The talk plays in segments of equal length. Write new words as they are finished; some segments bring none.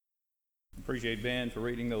Appreciate Ben for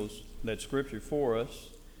reading that scripture for us.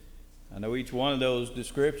 I know each one of those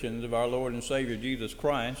descriptions of our Lord and Savior Jesus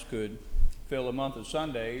Christ could fill a month of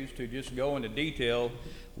Sundays to just go into detail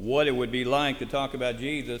what it would be like to talk about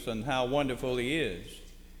Jesus and how wonderful he is,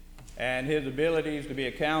 and his abilities to be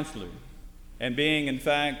a counselor, and being in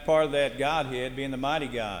fact part of that Godhead, being the mighty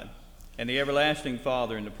God and the everlasting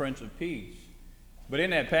Father and the Prince of Peace. But in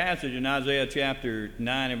that passage in Isaiah chapter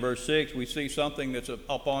 9 and verse 6, we see something that's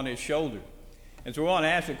up on his shoulder. And so we want to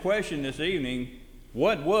ask a question this evening: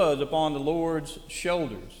 what was upon the Lord's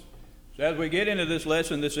shoulders? So as we get into this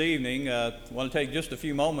lesson this evening, I want to take just a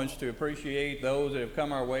few moments to appreciate those that have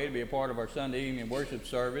come our way to be a part of our Sunday evening worship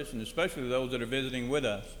service, and especially those that are visiting with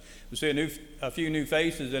us. We see a few new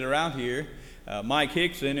faces that are out here. Mike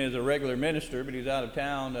Hickson is a regular minister, but he's out of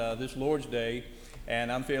town this Lord's Day,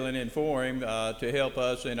 and I'm filling in for him to help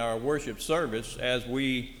us in our worship service as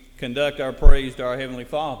we conduct our praise to our Heavenly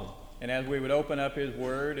Father. And as we would open up his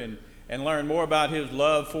word and learn more about his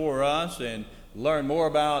love for us and learn more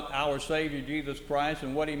about our Savior Jesus Christ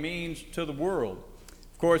and what he means to the world.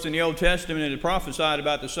 Of course, in the Old Testament it prophesied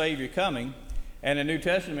about the Savior coming, and the New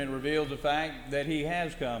Testament reveals the fact that he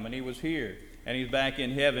has come and he was here and he's back in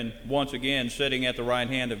heaven once again sitting at the right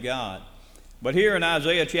hand of God. But here in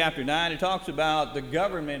Isaiah chapter 9 it talks about the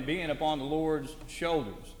government being upon the Lord's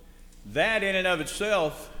shoulders. That in and of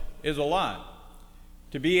itself is a lot.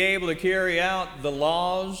 To be able to carry out the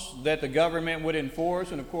laws that the government would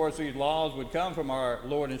enforce, and of course these laws would come from our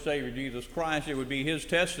Lord and Savior Jesus Christ. It would be his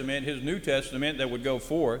testament, his New Testament, that would go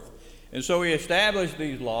forth. And so he established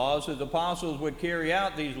these laws. His apostles would carry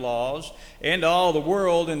out these laws into all the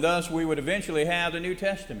world, and thus we would eventually have the New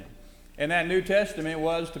Testament. And that New Testament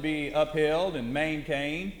was to be upheld and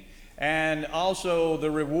maintained, and also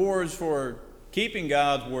the rewards for keeping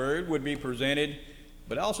God's word would be presented,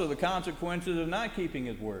 but also the consequences of not keeping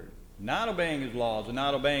his word, not obeying his laws, and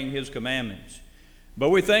not obeying his commandments. But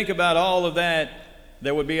we think about all of that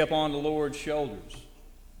would be upon the Lord's shoulders.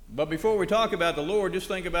 But before we talk about the Lord, just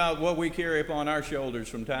think about what we carry upon our shoulders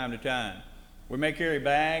from time to time. We may carry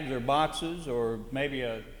bags or boxes or maybe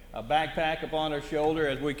a backpack upon our shoulder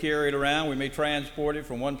as we carry it around. We may transport it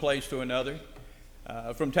from one place to another.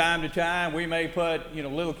 From time to time, we may put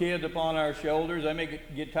little kids upon our shoulders. They may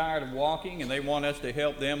get tired of walking, and they want us to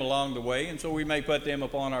help them along the way, and so we may put them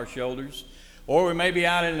upon our shoulders. Or we may be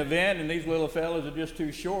out at an event, and these little fellas are just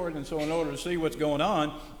too short, and so in order to see what's going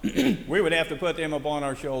on, we would have to put them upon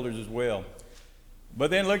our shoulders as well.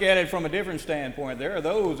 But then look at it from a different standpoint. There are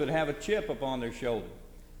those that have a chip upon their shoulder.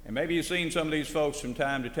 And maybe you've seen some of these folks from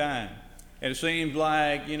time to time. And it seems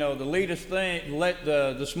like,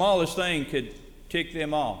 the smallest thing could tick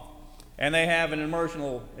them off. And they have an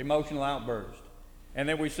emotional outburst. And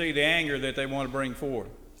then we see the anger that they want to bring forth.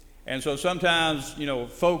 And so sometimes,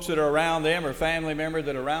 folks that are around them or family members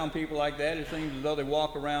that are around people like that, it seems as though they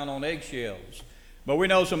walk around on eggshells. But we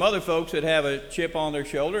know some other folks that have a chip on their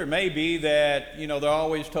shoulder. It may be that, they're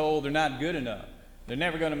always told they're not good enough. They're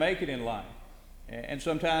never going to make it in life. And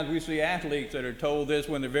sometimes we see athletes that are told this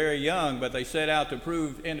when they're very young, but they set out to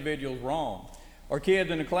prove individuals wrong. Or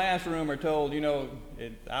kids in the classroom are told,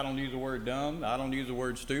 I don't use the word dumb, I don't use the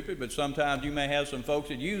word stupid, but sometimes you may have some folks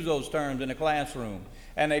that use those terms in the classroom.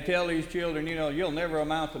 And they tell these children, you'll never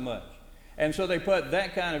amount to much. And so they put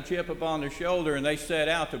that kind of chip upon their shoulder, and they set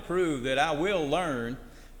out to prove that I will learn.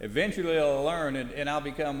 Eventually I'll learn, and I'll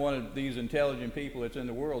become one of these intelligent people that's in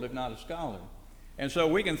the world, if not a scholar. And so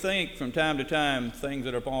we can think from time to time things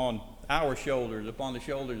that are upon our shoulders, upon the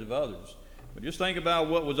shoulders of others. But just think about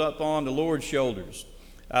what was up on the Lord's shoulders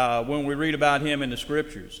when we read about him in the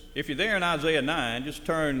Scriptures. If you're there in Isaiah 9, just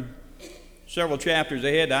turn several chapters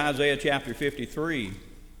ahead to Isaiah chapter 53,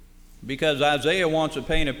 because Isaiah wants to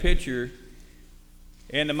paint a picture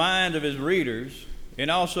in the mind of his readers,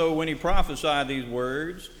 and also when he prophesied these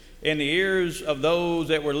words in the ears of those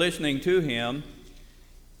that were listening to him,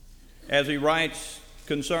 as he writes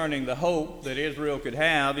concerning the hope that Israel could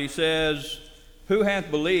have. He says, "Who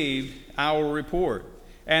hath believed our report?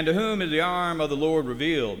 And to whom is the arm of the Lord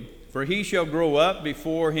revealed? For he shall grow up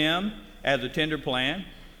before him as a tender plant,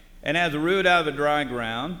 and as a root out of a dry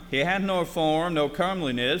ground. He hath no form, no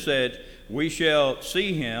comeliness, that we shall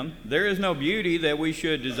see him. There is no beauty that we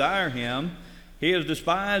should desire him. He is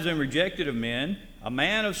despised and rejected of men, a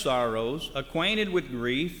man of sorrows, acquainted with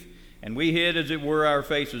grief, and we hid as it were our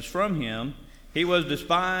faces from him. He was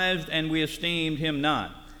despised, and we esteemed him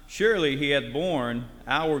not. Surely he hath borne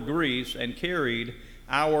our griefs and carried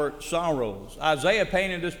our sorrows." Isaiah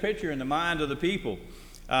painted this picture in the mind of the people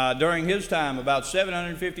during his time, about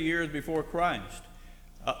 750 years before Christ.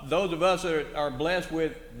 Those of us that are blessed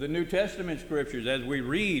with the New Testament scriptures, as we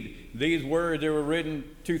read these words that were written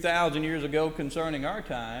 2,000 years ago concerning our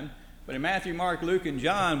time, but in Matthew, Mark, Luke, and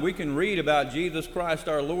John, we can read about Jesus Christ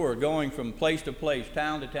our Lord going from place to place,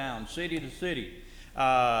 town to town, city to city,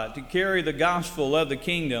 to carry the gospel of the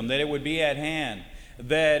kingdom, that it would be at hand,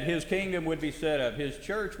 that his kingdom would be set up, his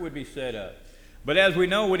church would be set up. But as we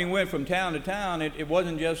know, when he went from town to town, it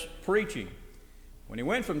wasn't just preaching. When he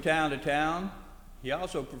went from town to town, he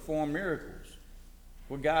also performed miracles,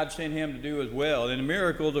 what God sent him to do as well. And the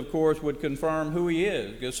miracles, of course, would confirm who he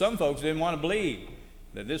is, because some folks didn't want to believe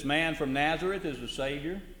that this man from Nazareth is the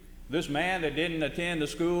Savior. This man that didn't attend the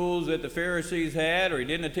schools that the Pharisees had, or he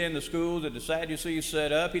didn't attend the schools that the Sadducees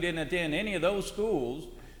set up, he didn't attend any of those schools.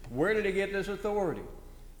 Where did he get this authority?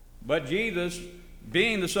 But Jesus,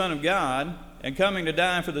 being the Son of God and coming to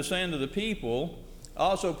die for the sins of the people,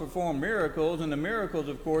 also performed miracles, and the miracles,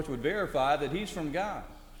 of course, would verify that he's from God.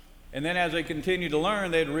 And then as they continued to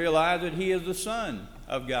learn, they'd realize that he is the Son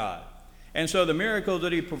of God. And so the miracles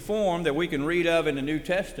that he performed that we can read of in the New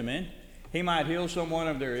Testament, he might heal someone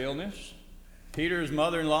of their illness, Peter's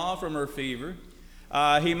mother-in-law from her fever.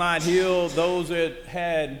 He might heal those that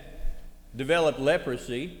had developed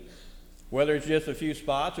leprosy, whether it's just a few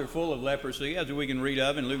spots or full of leprosy, as we can read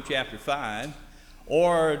of in Luke chapter 5.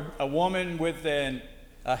 Or a woman with a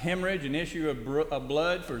hemorrhage, an issue of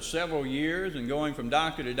blood for several years and going from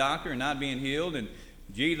doctor to doctor and not being healed. And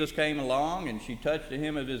Jesus came along and she touched the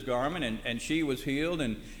hem of his garment and she was healed.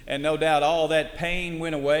 And no doubt all that pain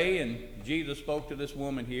went away, and Jesus spoke to this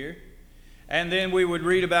woman here. And then we would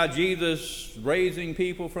read about Jesus raising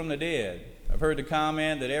people from the dead. I've heard the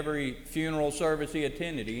comment that every funeral service he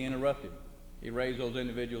attended, he interrupted. He raised those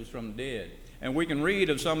individuals from the dead. And we can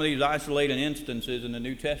read of some of these isolated instances in the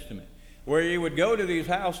New Testament where he would go to these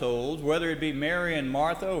households, whether it be Mary and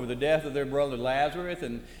Martha over the death of their brother Lazarus,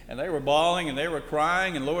 and they were bawling and they were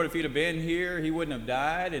crying, and Lord, if he'd have been here, he wouldn't have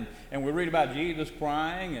died. And we read about Jesus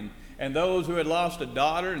crying, and those who had lost a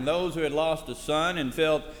daughter and those who had lost a son and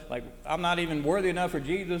felt like, I'm not even worthy enough for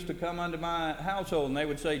Jesus to come unto my household. And they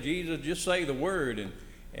would say, Jesus, just say the word,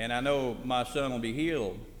 and I know my son will be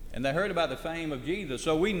healed. And they heard about the fame of Jesus.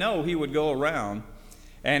 So we know he would go around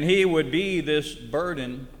and he would be this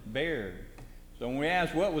burden bearer. So when we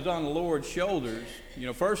ask what was on the Lord's shoulders,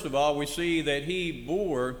 first of all, we see that he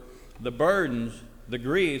bore the burdens, the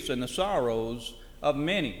griefs, and the sorrows of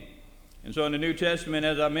many. And so in the New Testament,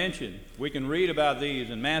 as I mentioned, we can read about these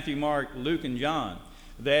in Matthew, Mark, Luke, and John,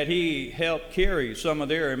 that he helped carry some of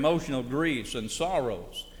their emotional griefs and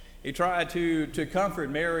sorrows. He tried to comfort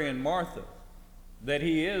Mary and Martha, that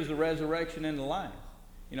he is the resurrection and the life.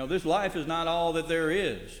 This life is not all that there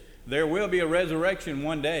is. There will be a resurrection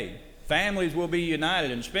one day. Families will be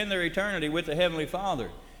united and spend their eternity with the Heavenly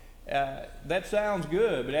Father. That sounds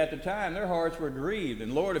good, but at the time their hearts were grieved.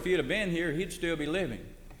 And Lord, if he'd have been here, he'd still be living.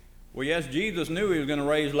 Well, yes, Jesus knew he was going to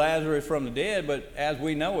raise Lazarus from the dead, but as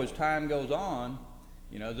we know, as time goes on,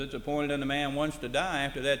 as it's appointed unto man once to die,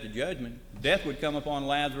 after that the judgment, death would come upon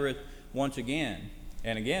Lazarus once again.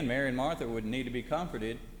 And again, Mary and Martha would need to be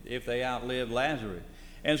comforted if they outlived Lazarus.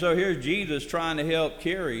 And so here's Jesus trying to help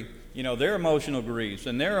carry, their emotional griefs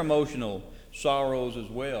and their emotional sorrows as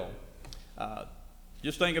well.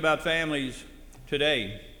 Just think about families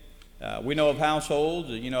today. We know of households,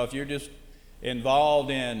 if you're just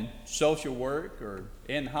involved in social work or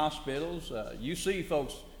in hospitals, you see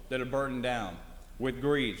folks that are burdened down with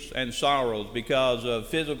griefs and sorrows because of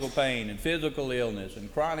physical pain and physical illness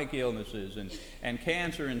and chronic illnesses and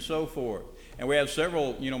cancer and so forth. And we have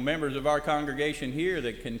several, members of our congregation here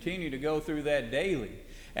that continue to go through that daily.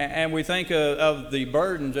 And we think of the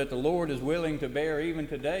burdens that the Lord is willing to bear even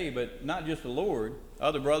today, but not just the Lord,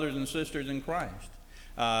 other brothers and sisters in Christ,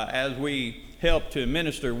 as we help to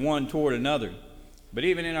minister one toward another. But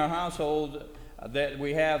even in our households that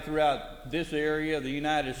we have throughout this area of the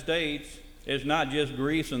United States, it's not just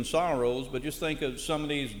griefs and sorrows, but just think of some of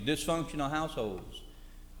these dysfunctional households.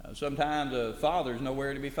 Sometimes the father's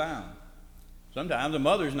nowhere to be found. Sometimes the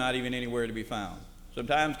mother's not even anywhere to be found.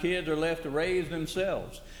 Sometimes kids are left to raise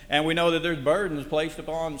themselves. And we know that there's burdens placed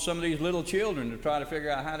upon some of these little children to try to figure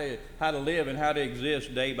out how to live and how to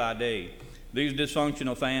exist day by day. These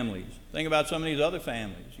dysfunctional families. Think about some of these other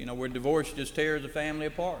families, where divorce just tears the family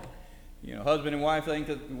apart. Husband and wife think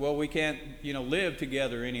that, well, we can't, live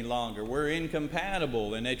together any longer. We're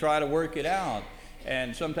incompatible, and they try to work it out.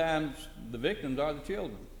 And sometimes the victims are the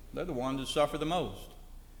children. They're the ones that suffer the most.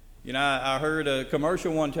 I heard a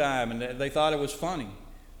commercial one time, and they thought it was funny.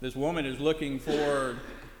 This woman is looking for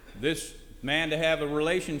this man to have a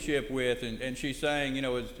relationship with, and she's saying,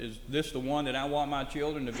 is this the one that I want my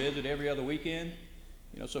children to visit every other weekend?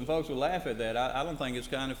 Some folks will laugh at that. I don't think it's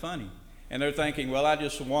kind of funny. And they're thinking, well, I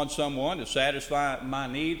just want someone to satisfy my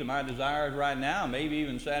needs and my desires right now, maybe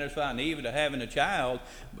even satisfy a need of having a child,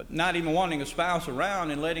 but not even wanting a spouse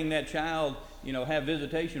around and letting that child, have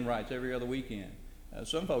visitation rights every other weekend.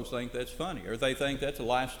 Some folks think that's funny, or they think that's a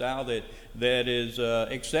lifestyle that is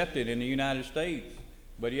accepted in the United States.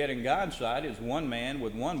 But yet in God's sight, it's one man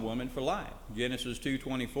with one woman for life. Genesis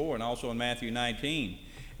 2:24, and also in Matthew 19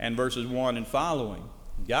 and verses 1 and following.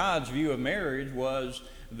 God's view of marriage was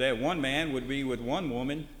that one man would be with one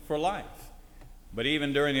woman for life. But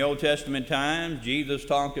even during the Old Testament times, Jesus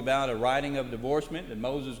talked about a writing of divorcement that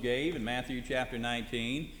Moses gave in Matthew chapter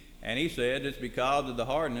 19, and he said it's because of the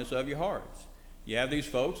hardness of your hearts. You have these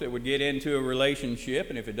folks that would get into a relationship,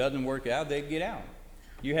 and if it doesn't work out, they'd get out.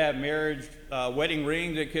 You have marriage wedding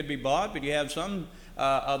rings that could be bought, but you have some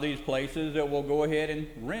of these places that will go ahead and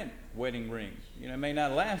rent wedding rings. It may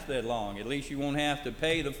not last that long. At least you won't have to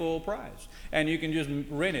pay the full price, and you can just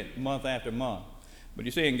rent it month after month. But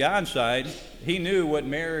you see, in God's sight, he knew what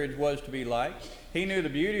marriage was to be like. He knew the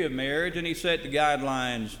beauty of marriage, and he set the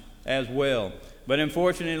guidelines as well. But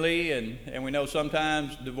unfortunately, and we know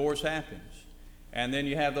sometimes divorce happens. And then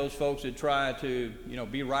you have those folks that try to,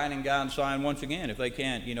 be right in God's sight once again if they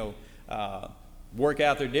can't, work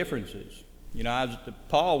out their differences.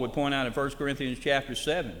 Paul would point out in 1 Corinthians chapter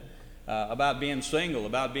 7 about being single,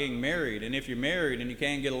 about being married, and if you're married and you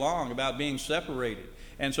can't get along, about being separated.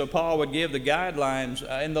 And so Paul would give the guidelines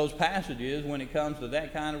in those passages when it comes to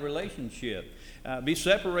that kind of relationship. Be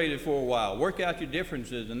separated for a while, work out your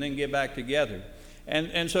differences, and then get back together.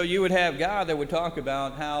 And so you would have God that would talk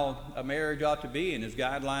about how a marriage ought to be, and his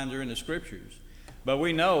guidelines are in the Scriptures. But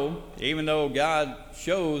we know, even though God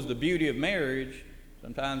shows the beauty of marriage,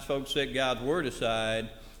 sometimes folks set God's word aside,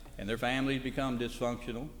 and their families become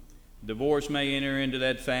dysfunctional. Divorce may enter into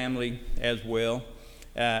that family as well.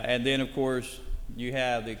 And then, of course, you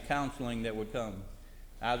have the counseling that would come.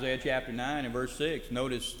 Isaiah chapter 9 and verse 6.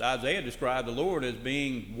 Notice Isaiah described the Lord as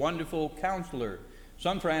being wonderful counselor.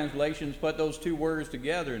 Some translations put those two words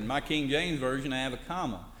together. In my King James Version, I have a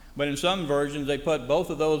comma. But in some versions, they put both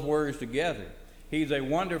of those words together. He's a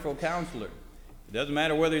wonderful counselor. It doesn't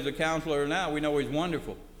matter whether he's a counselor or not, we know he's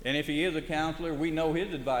wonderful. And if he is a counselor, we know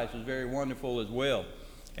his advice is very wonderful as well.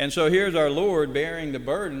 And so here's our Lord bearing the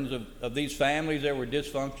burdens of these families that were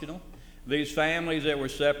dysfunctional, these families that were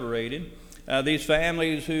separated, these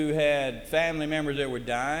families who had family members that were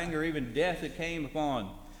dying, or even death that came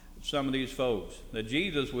upon some of these folks, that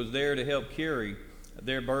Jesus was there to help carry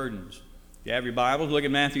their burdens. If you have your Bibles, look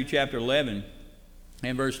at Matthew chapter 11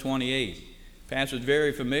 and verse 28. Passage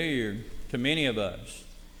very familiar to many of us.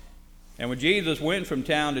 And when Jesus went from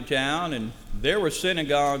town to town, and there were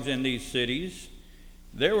synagogues in these cities,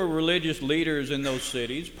 there were religious leaders in those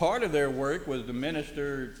cities. Part of their work was to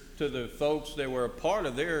minister to the folks that were a part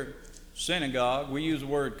of their synagogue. We use the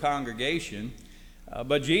word congregation.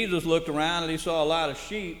 But Jesus looked around and he saw a lot of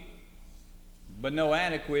sheep, but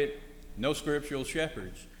no scriptural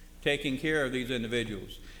shepherds taking care of these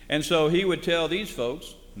individuals. And so he would tell these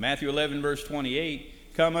folks, Matthew 11 verse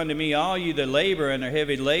 28, "Come unto me, all you that labor and are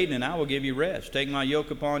heavy laden, and I will give you rest. Take my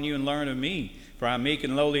yoke upon you and learn of me, for I am meek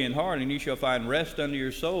and lowly in heart, and you shall find rest unto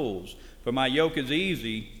your souls. For my yoke is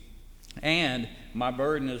easy, and my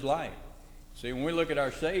burden is light." See, when we look at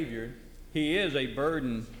our Savior, he is a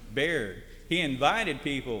burden bearer. He invited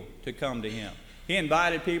people to come to him. He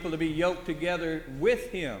invited people to be yoked together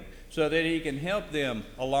with him so that he can help them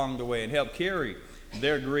along the way and help carry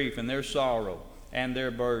their grief and their sorrow and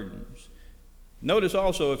their burdens. Notice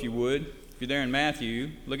also, if you would, if you're there in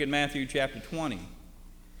Matthew, look at Matthew chapter 20.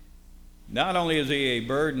 Not only is he a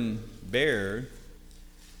burden bearer,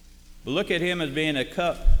 but look at him as being a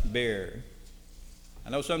cup bearer. I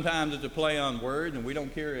know sometimes it's a play on words and we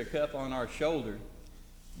don't carry a cup on our shoulder,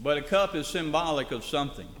 but a cup is symbolic of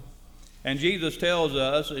something. And Jesus tells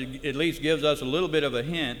us, at least gives us a little bit of a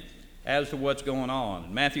hint as to what's going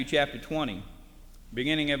on. Matthew chapter 20,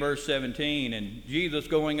 beginning at verse 17, "And Jesus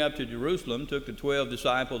going up to Jerusalem took the 12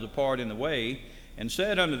 disciples apart in the way, and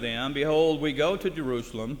said unto them, Behold, we go to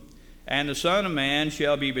Jerusalem, and the Son of Man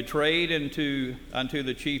shall be betrayed unto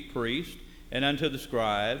the chief priests and unto the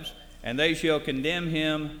scribes, and they shall condemn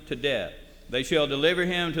him to death. They shall deliver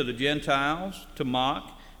him to the Gentiles to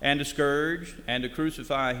mock and to scourge and to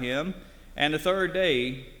crucify him, and the third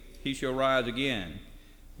day he shall rise again.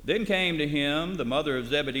 Then came to him the mother of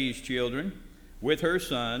Zebedee's children with her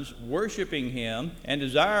sons, worshiping him and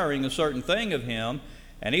desiring a certain thing of him.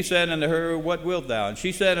 And he said unto her, What wilt thou? And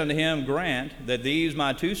she said unto him, Grant that these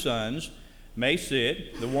my two sons may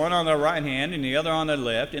sit, the one on thy right hand and the other on thy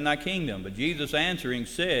left, in thy kingdom. But Jesus answering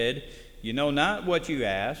said, You know not what you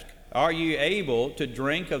ask. Are you able to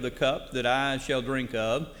drink of the cup that I shall drink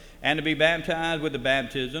of, and to be baptized with the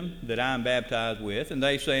baptism that I am baptized with? And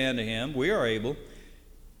they say unto him, We are able.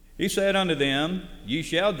 He said unto them, Ye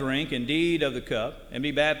shall drink indeed of the cup, and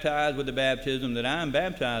be baptized with the baptism that I am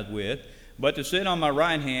baptized with. But to sit on my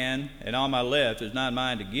right hand and on my left is not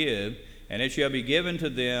mine to give, and it shall be given to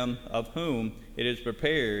them of whom it is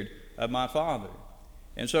prepared of my Father.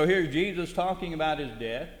 And so here's Jesus talking about his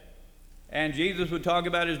death. And Jesus would talk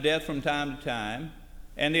about his death from time to time.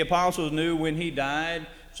 And the apostles knew when he died,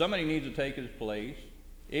 somebody needs to take his place.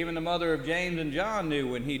 Even the mother of James and John knew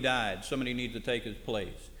when he died, somebody needs to take his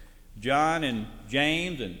place. John and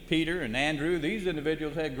James and Peter and Andrew, these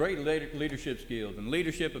individuals had great leadership skills and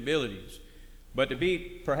leadership abilities. But to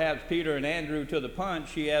beat perhaps Peter and Andrew to the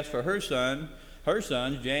punch, she asked for her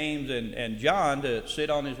sons, James and John, to sit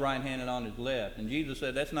on his right hand and on his left. And Jesus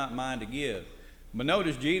said, That's not mine to give. But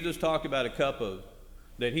notice Jesus talked about a cup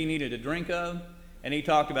that he needed to drink of, and he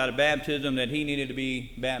talked about a baptism that he needed to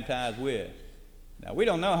be baptized with. Now, we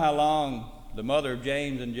don't know how long the mother of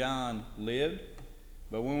James and John lived,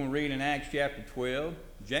 but when we read in Acts chapter 12,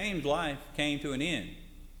 James' life came to an end.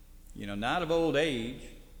 Not of old age,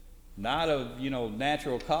 not of,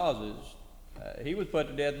 natural causes. He was put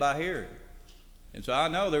to death by Herod. And so I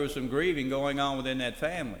know there was some grieving going on within that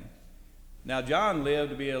family. Now, John lived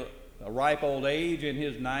to be a ripe old age in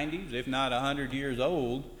his 90s, if not 100 years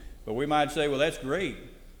old. But we might say, well, that's great.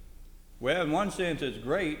 Well, in one sense, it's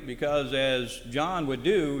great because as John would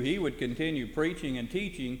do, he would continue preaching and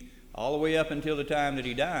teaching all the way up until the time that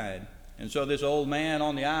he died. And so this old man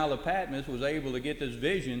on the Isle of Patmos was able to get this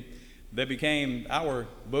vision that became our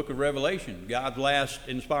book of Revelation, God's last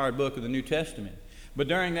inspired book of the New Testament. But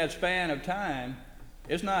during that span of time,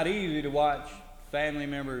 it's not easy to watch family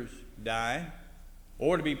members die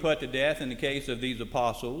or to be put to death in the case of these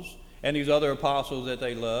apostles and these other apostles that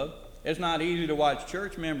they loved. It's not easy to watch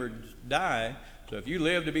church members die. So if you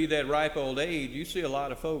live to be that ripe old age, you see a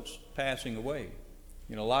lot of folks passing away.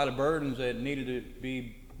 A lot of burdens that needed to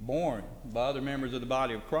be borne by other members of the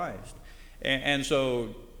body of Christ. And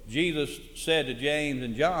so Jesus said to James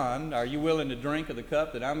and John, Are you willing to drink of the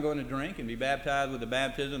cup that I'm going to drink and be baptized with the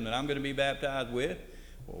baptism that I'm going to be baptized with?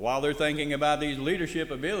 Well, while they're thinking about these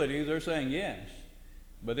leadership abilities, they're saying yes.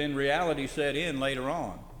 But then reality set in later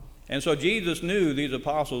on. And so Jesus knew these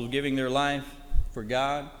apostles giving their life for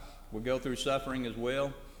God would go through suffering as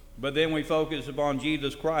well. But then we focus upon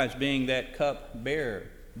Jesus Christ being that cup bearer,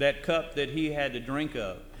 that cup that he had to drink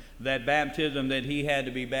of, that baptism that he had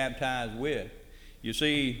to be baptized with. You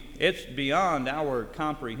see, it's beyond our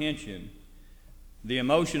comprehension, the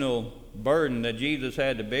emotional burden that Jesus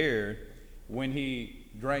had to bear when he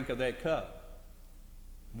drank of that cup.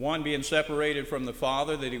 One, being separated from the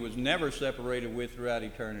Father that he was never separated with throughout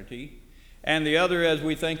eternity. And the other, as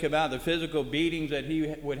we think about the physical beatings that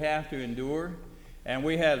he would have to endure. And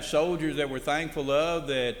we have soldiers that we're thankful of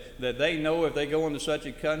that they know if they go into such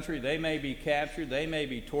a country, they may be captured, they may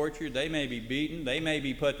be tortured, they may be beaten, they may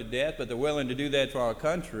be put to death, but they're willing to do that for our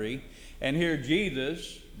country. And here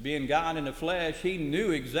Jesus, being God in the flesh, he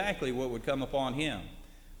knew exactly what would come upon him.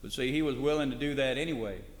 But see, he was willing to do that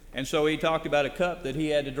anyway. And so he talked about a cup that he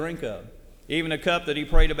had to drink of. Even a cup that he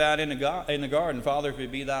prayed about in the garden, Father, if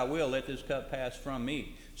it be thy will, let this cup pass from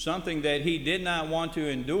me. Something that he did not want to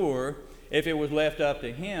endure if it was left up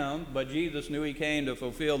to him, but Jesus knew he came to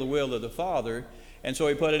fulfill the will of the Father, and so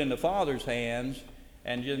he put it in the Father's hands,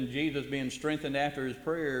 and Jesus, being strengthened after his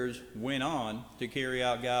prayers, went on to carry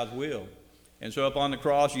out God's will. And so upon the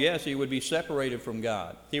cross, yes, he would be separated from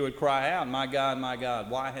God. He would cry out, my God,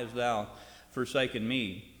 why hast thou forsaken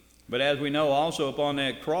me? But as we know also upon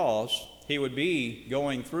that cross, he would be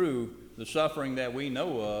going through the suffering that we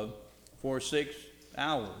know of for 6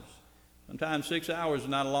 hours. Sometimes 6 hours is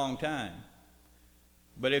not a long time.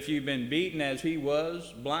 But if you've been beaten as he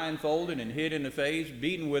was, blindfolded and hit in the face,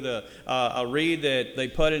 beaten with a reed that they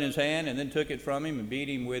put in his hand and then took it from him and beat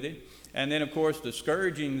him with it, and then of course the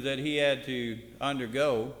scourgings that he had to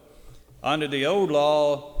undergo, under the old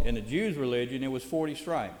law in the Jews' religion, it was 40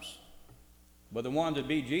 stripes. But the ones that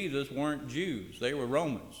beat Jesus weren't Jews, they were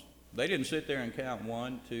Romans. They didn't sit there and count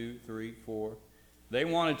 1, 2, 3, 4. They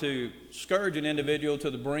wanted to scourge an individual to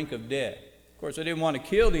the brink of death. Of course, they didn't want to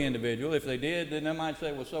kill the individual. If they did, then they might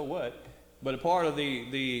say, well, so what? But a part of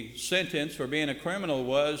the sentence for being a criminal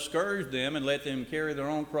was scourge them and let them carry their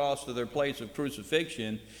own cross to their place of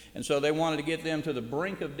crucifixion. And so they wanted to get them to the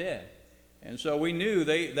brink of death. And so we knew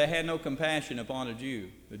they had no compassion upon a Jew.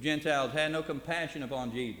 The Gentiles had no compassion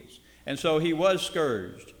upon Jesus. And so he was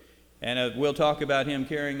scourged. And we'll talk about him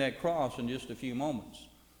carrying that cross in just a few moments.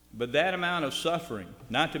 But that amount of suffering,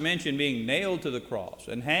 not to mention being nailed to the cross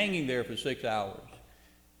and hanging there for 6 hours,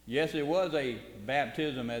 yes, it was a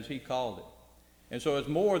baptism as he called it. And so it's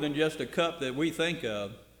more than just a cup that we think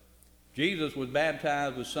of. Jesus was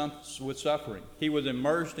baptized with suffering. He was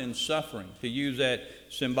immersed in suffering, to use that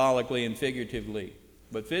symbolically and figuratively.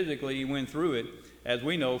 But physically, he went through it, as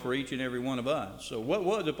we know, for each and every one of us. So what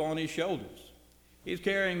was upon his shoulders? He's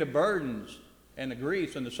carrying the burdens and the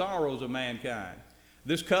griefs and the sorrows of mankind.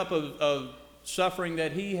 This cup of suffering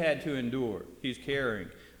that he had to endure, he's carrying.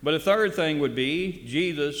 But a third thing would be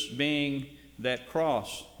Jesus being that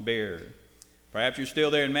cross bearer. Perhaps you're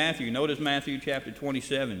still there in Matthew. Notice Matthew chapter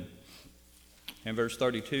 27 and verse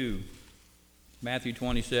 32. Matthew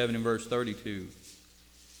 27 and verse 32.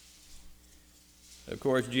 Of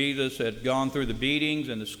course, Jesus had gone through the beatings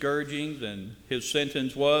and the scourgings, and his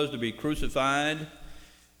sentence was to be crucified.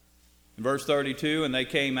 In verse 32, and they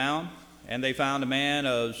came out, and they found a man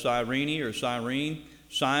of Cyrene,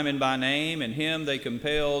 Simon by name, and him they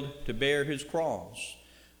compelled to bear his cross.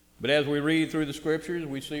 But as we read through the scriptures,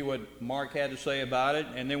 we see what Mark had to say about it,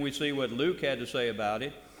 and then we see what Luke had to say about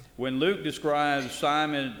it. When Luke describes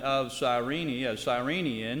Simon of Cyrene, a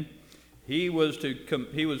Cyrenian, he was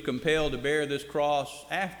compelled to bear this cross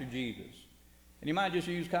after Jesus. And you might just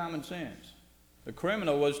use common sense. The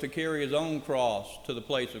criminal was to carry his own cross to the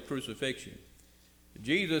place of crucifixion.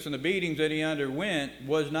 Jesus, and the beatings that he underwent,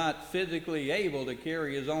 was not physically able to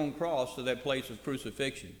carry his own cross to that place of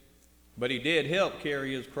crucifixion. But he did help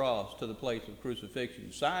carry his cross to the place of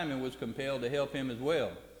crucifixion. Simon was compelled to help him as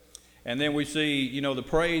well. And then we see, the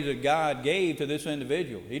praise that God gave to this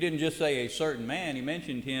individual. He didn't just say a certain man. He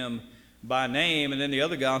mentioned him by name, and then the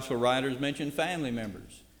other gospel writers mentioned family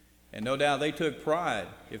members. And no doubt they took pride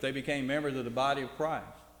if they became members of the body of Christ.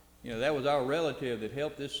 That was our relative that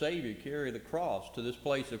helped this Savior carry the cross to this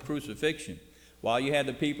place of crucifixion. While you had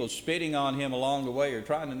the people spitting on him along the way or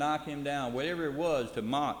trying to knock him down, whatever it was to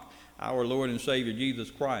mock our Lord and Savior Jesus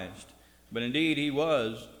Christ. But indeed, he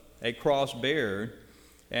was a cross bearer,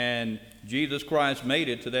 and Jesus Christ made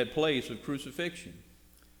it to that place of crucifixion.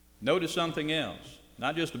 Notice something else.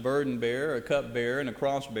 Not just a burden bearer, a cup bearer, and a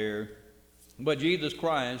cross bearer, but Jesus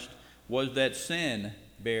Christ was that sin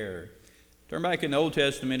bearer. Turn back in the Old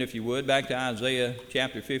Testament, if you would, back to Isaiah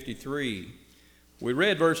chapter 53. We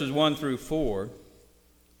read verses 1 through 4.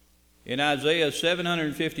 In Isaiah,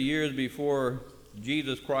 750 years before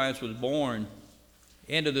Jesus Christ was born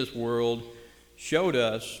into this world, showed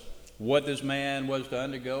us what this man was to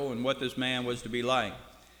undergo and what this man was to be like.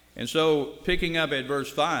 And so, picking up at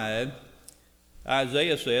verse 5,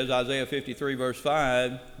 Isaiah says, Isaiah 53 verse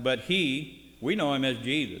 5, but we know him as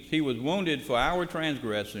Jesus. He was wounded for our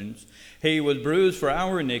transgressions. He was bruised for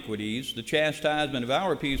our iniquities. The chastisement of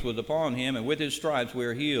our peace was upon him, and with his stripes we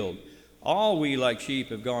are healed. All we like sheep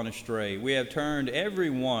have gone astray. We have turned every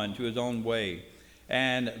one to his own way.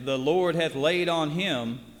 And the Lord hath laid on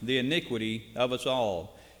him the iniquity of us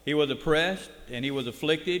all. He was oppressed, and he was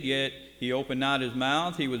afflicted, yet he opened not his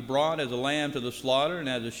mouth. He was brought as a lamb to the slaughter, and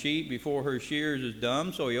as a sheep before her shearers is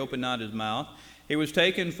dumb, so he opened not his mouth. He was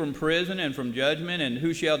taken from prison and from judgment, and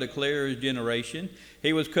who shall declare his generation?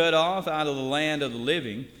 He was cut off out of the land of the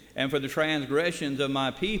living, and for the transgressions of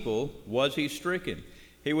my people was he stricken.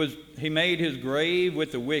 He made his grave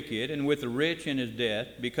with the wicked and with the rich in his death,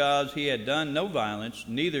 because he had done no violence,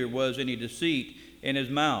 neither was any deceit in his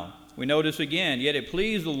mouth. We notice again, yet it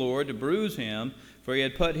pleased the Lord to bruise him, for he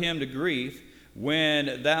had put him to grief.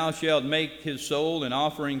 When thou shalt make his soul an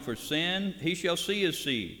offering for sin, he shall see his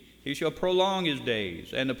seed. He shall prolong his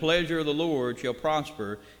days, and the pleasure of the Lord shall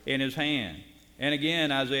prosper in his hand. And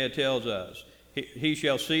again, Isaiah tells us, he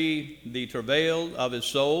shall see the travail of his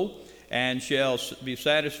soul, and shall be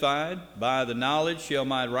satisfied. By the knowledge shall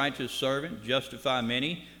my righteous servant justify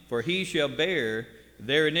many, for he shall bear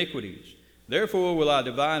their iniquities. Therefore will I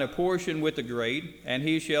divide a portion with the great, and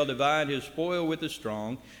he shall divide his spoil with the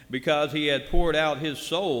strong, because he had poured out his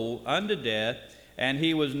soul unto death, and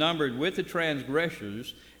he was numbered with the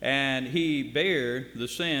transgressors, and he bare the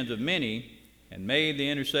sins of many, and made the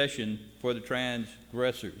intercession for the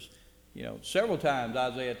transgressors. Several times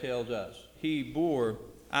Isaiah tells us he bore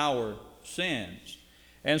our sins.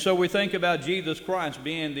 And so we think about Jesus Christ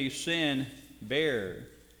being the sin bearer.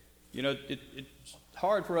 It's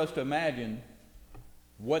hard for us to imagine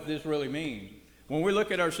what this really means. When we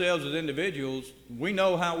look at ourselves as individuals, we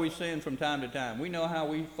know how we sin from time to time. We know how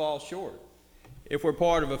we fall short. If we're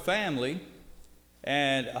part of a family,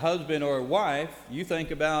 and a husband or a wife, you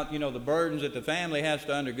think about, the burdens that the family has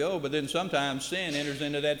to undergo, but then sometimes sin enters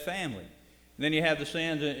into that family. And then you have the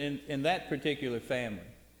sins in that particular family.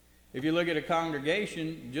 If you look at a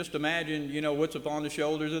congregation, just imagine, what's upon the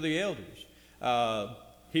shoulders of the elders.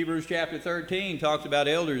 Hebrews chapter 13 talks about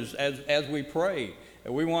elders as we pray.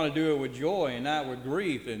 And we want to do it with joy and not with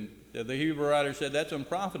grief. And the Hebrew writer said that's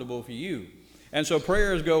unprofitable for you. And so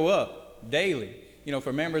prayers go up daily,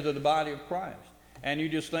 for members of the body of Christ. And you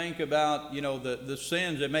just think about, the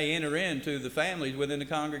sins that may enter into the families within the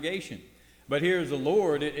congregation. But here's the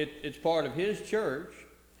Lord. It's part of His church,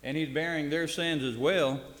 and He's bearing their sins as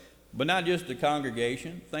well. But not just the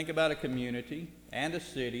congregation. Think about a community and a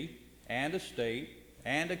city and a state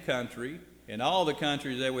and a country and all the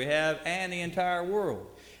countries that we have and the entire world.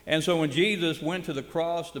 And so when Jesus went to the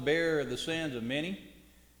cross to bear the sins of many,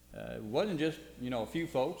 it wasn't just, a few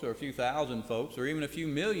folks or a few thousand folks or even a few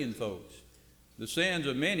million folks. The sins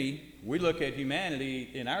of many, we look at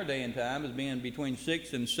humanity in our day and time as being between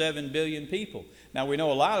 6 and 7 billion people. Now we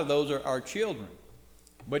know a lot of those are children.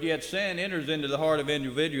 But yet sin enters into the heart of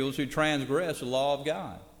individuals who transgress the law of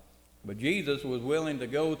God. But Jesus was willing to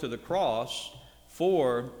go to the cross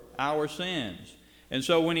for our sins. And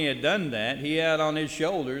so when He had done that, He had on His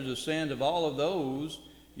shoulders the sins of all of those,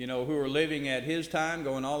 who were living at His time,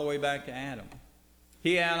 going all the way back to Adam.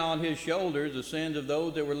 He had on His shoulders the sins of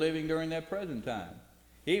those that were living during that present time.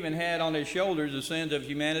 He even had on His shoulders the sins of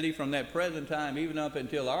humanity from that present time, even up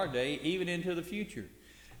until our day, even into the future.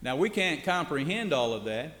 Now, we can't comprehend all of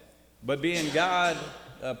that, but being God,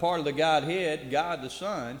 part of the Godhead, God the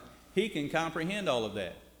Son, He can comprehend all of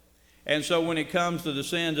that. And so when it comes to the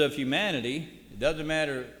sins of humanity, it doesn't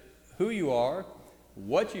matter who you are,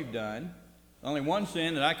 what you've done. Only one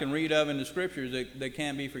sin that I can read of in the Scriptures that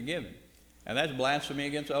can't be forgiven, and that's blasphemy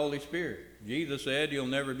against the Holy Spirit. Jesus said you'll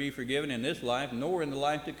never be forgiven in this life, nor in the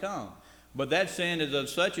life to come. But that sin is of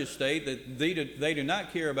such a state that they do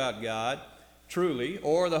not care about God, truly,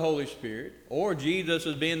 or the Holy Spirit, or Jesus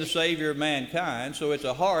as being the Savior of mankind. So it's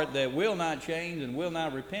a heart that will not change and will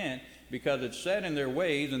not repent because it's set in their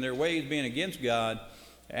ways, and their ways being against God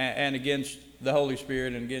and against the Holy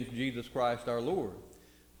Spirit and against Jesus Christ our Lord.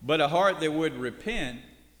 But a heart that would repent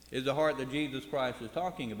is the heart that Jesus Christ is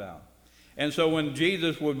talking about. And so when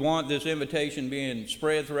Jesus would want this invitation being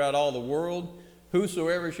spread throughout all the world,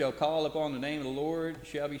 whosoever shall call upon the name of the Lord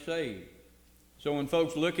shall be saved. So when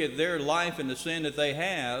folks look at their life and the sin that they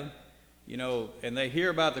have, and they hear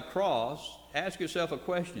about the cross, ask yourself a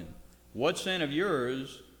question. What sin of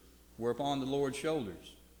yours were upon the Lord's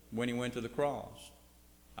shoulders when He went to the cross?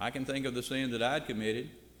 I can think of the sin that I'd committed,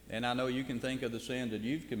 and I know you can think of the sin that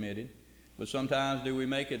you've committed. But sometimes do we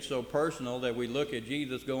make it so personal that we look at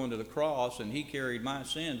Jesus going to the cross and He carried my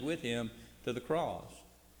sins with Him to the cross?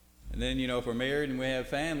 And then, if we're married and we have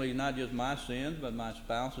families, not just my sins, but my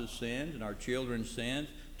spouse's sins and our children's sins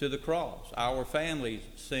to the cross, our family's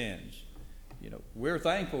sins. We're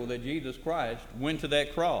thankful that Jesus Christ went to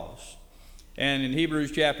that cross. And in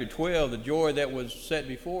Hebrews chapter 12, the joy that was set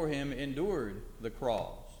before Him endured the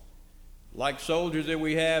cross. Like soldiers that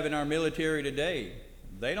we have in our military today,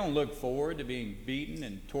 they don't look forward to being beaten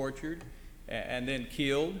and tortured and then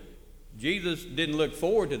killed. Jesus didn't look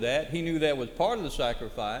forward to that. He knew that was part of the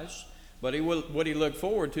sacrifice, but what He looked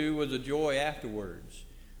forward to was the joy afterwards,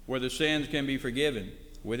 where the sins can be forgiven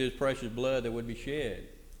with His precious blood that would be shed.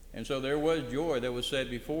 And so there was joy that was set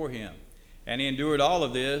before Him. And He endured all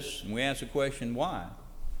of this, and we ask the question, why?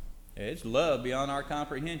 It's love beyond our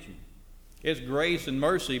comprehension. It's grace and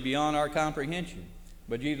mercy beyond our comprehension.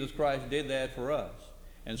 But Jesus Christ did that for us.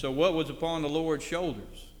 And so what was upon the Lord's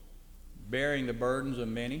shoulders? Bearing the burdens of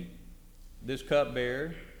many, this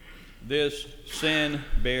cupbearer, this sin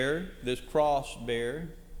bearer, this cross bearer.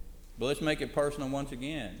 But let's make it personal once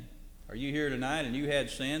again. Are you here tonight and you had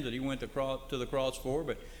sins that you went to the cross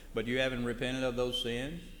for, but you haven't repented of those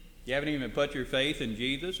sins? You haven't even put your faith in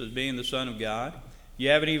Jesus as being the Son of God. You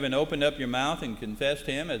haven't even opened up your mouth and confessed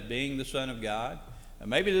Him as being the Son of God. And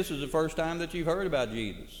maybe this is the first time that you've heard about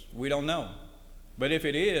Jesus. We don't know. But if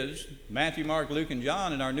it is, Matthew, Mark, Luke, and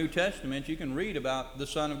John in our New Testament, you can read about the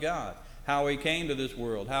Son of God, how He came to this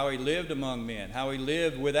world, how He lived among men, how He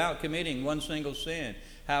lived without committing one single sin,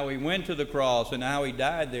 how He went to the cross and how He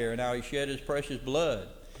died there and how He shed His precious blood.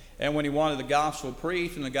 And when He wanted the gospel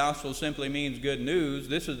preached, and the gospel simply means good news,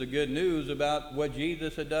 this is the good news about what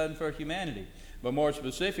Jesus had done for humanity. But more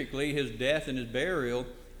specifically, His death and His burial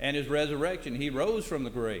and His resurrection. He rose from the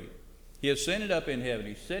grave. He ascended up in heaven.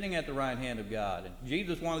 He's sitting at the right hand of God. And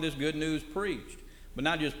Jesus wanted this good news preached. But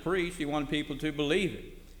not just preached, He wanted people to believe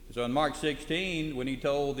it. So in Mark 16, when He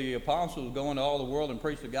told the apostles, go into all the world and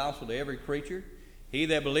preach the gospel to every creature, he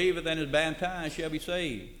that believeth and is baptized shall be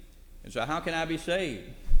saved. And so how can I be saved?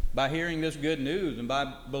 By hearing this good news and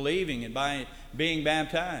by believing and by being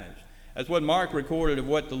baptized. That's what Mark recorded of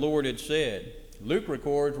what the Lord had said. Luke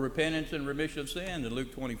records repentance and remission of sins in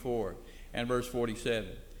Luke 24 and verse 47.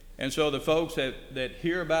 And so the folks that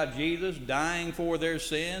hear about Jesus dying for their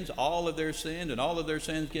sins, all of their sins, and all of their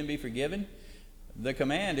sins can be forgiven, the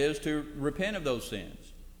command is to repent of those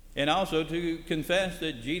sins. And also to confess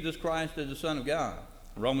that Jesus Christ is the Son of God.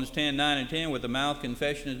 Romans 10, 9 and 10, with the mouth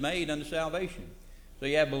confession is made unto salvation. So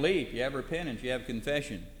you have belief, you have repentance, you have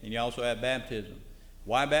confession, and you also have baptism.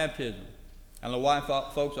 Why baptism? I don't know why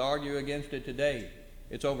folks argue against it today.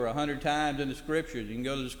 It's over 100 times in the Scriptures. You can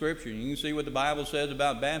go to the Scripture and you can see what the Bible says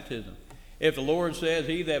about baptism. If the Lord says,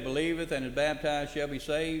 he that believeth and is baptized shall be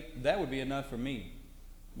saved, that would be enough for me.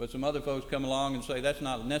 But some other folks come along and say that's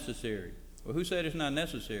not necessary. Well, who said it's not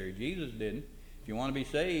necessary? Jesus didn't. If you want to be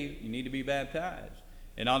saved, you need to be baptized.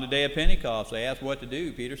 And on the day of Pentecost, they asked what to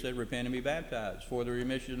do. Peter said, repent and be baptized for the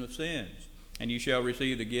remission of sins. And you shall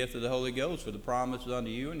receive the gift of the Holy Ghost, for the promise is unto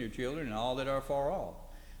you and your children and all that are far off.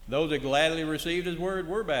 Those that gladly received his word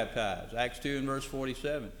were baptized. Acts 2 and verse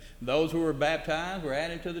 47. Those who were baptized were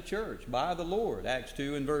added to the church by the Lord. Acts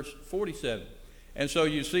 2 and verse 47. And so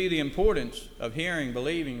you see the importance of hearing,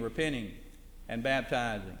 believing, repenting, and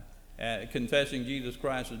baptizing, confessing Jesus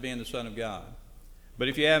Christ as being the Son of God. But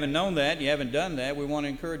if you haven't known that, you haven't done that, we want to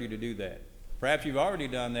encourage you to do that. Perhaps you've already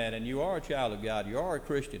done that and you are a child of God. You are a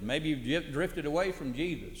Christian. Maybe you've drifted away from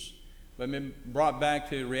Jesus, but been brought back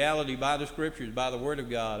to reality by the Scriptures, by the Word of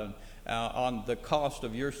God, on the cost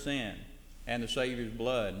of your sin and the Savior's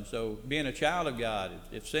blood. And so being a child of God,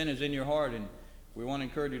 if sin is in your heart, and we want to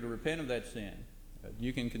encourage you to repent of that sin,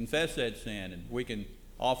 you can confess that sin, and we can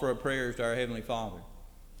offer up prayers to our Heavenly Father.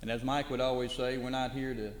 And as Mike would always say, we're not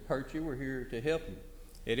here to hurt you, we're here to help you.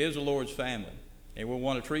 It is the Lord's family, and we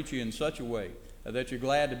want to treat you in such a way that you're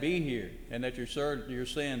glad to be here and that your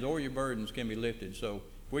sins or your burdens can be lifted. So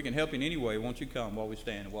if we can help you in any way, won't you come while we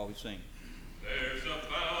stand and while we sing? There's a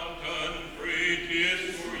fountain, preach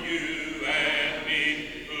His